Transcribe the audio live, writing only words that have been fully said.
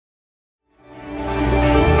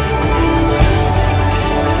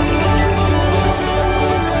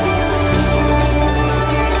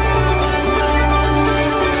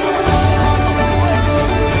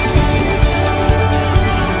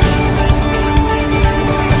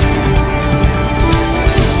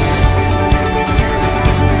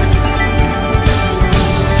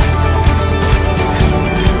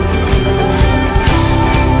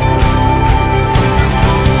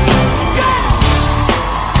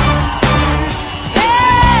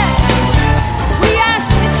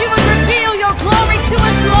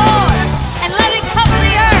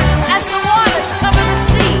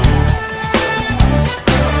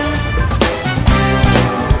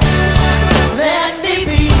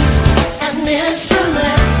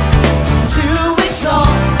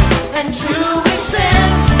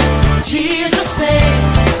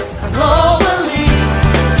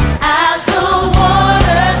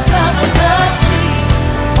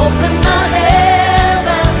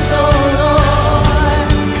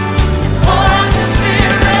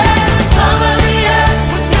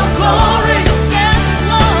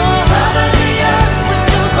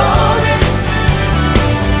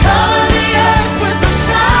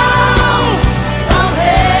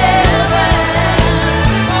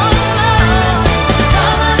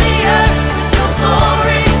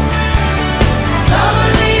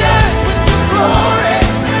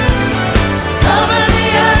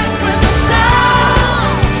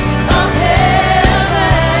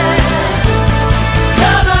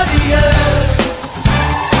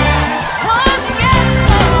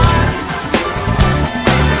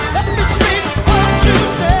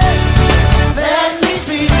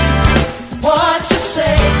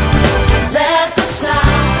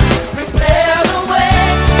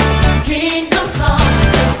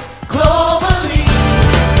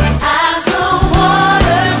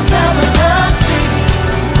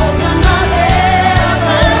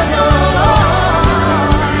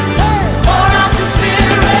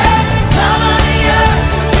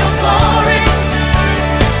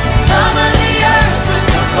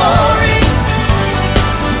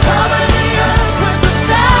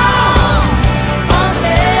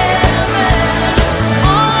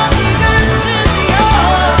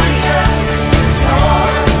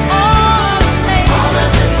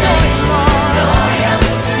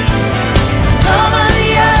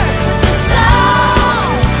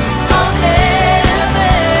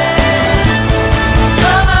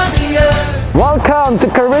Welcome to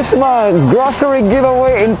Charisma Grocery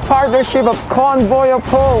Giveaway in partnership of Convoy of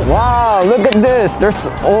Hope. Wow, look at this. There's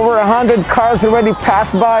over 100 cars already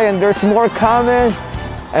passed by and there's more coming.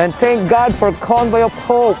 And thank God for Convoy of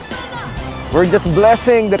Hope. We're just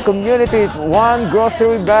blessing the community one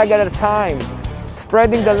grocery bag at a time,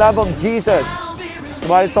 spreading the love of Jesus. That's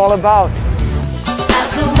what it's all about.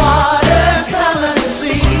 As the waters cover the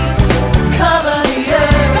sea, cover the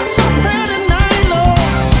earth.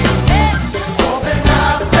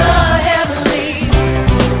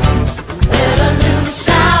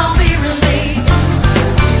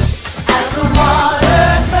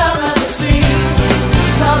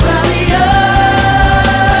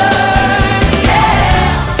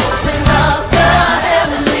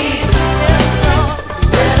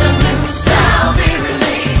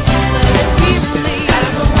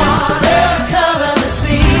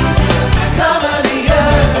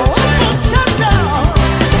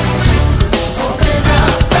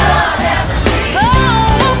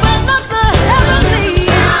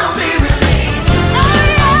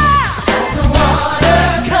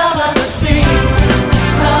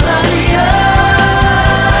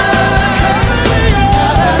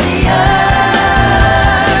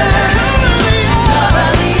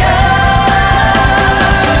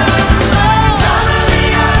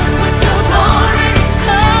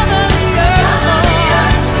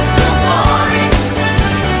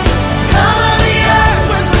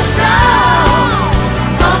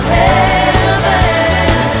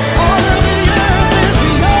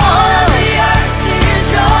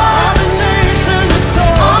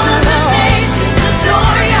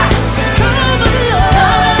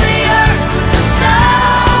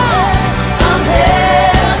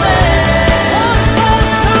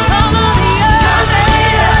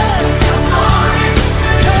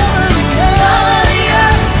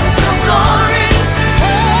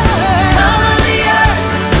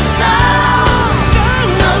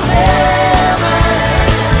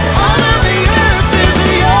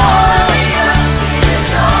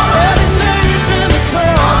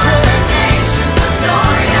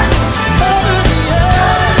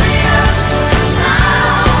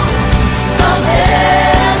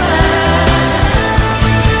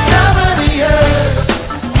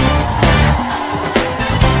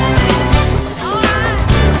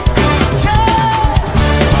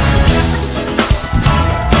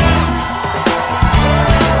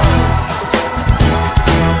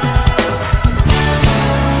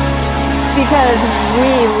 Because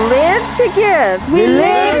we live to give. We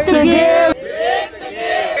live to give.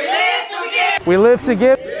 We live to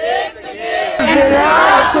give. We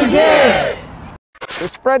love to give. To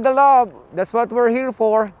spread the love. That's what we're here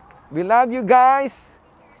for. We love you guys.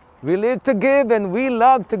 We live to give and we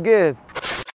love to give.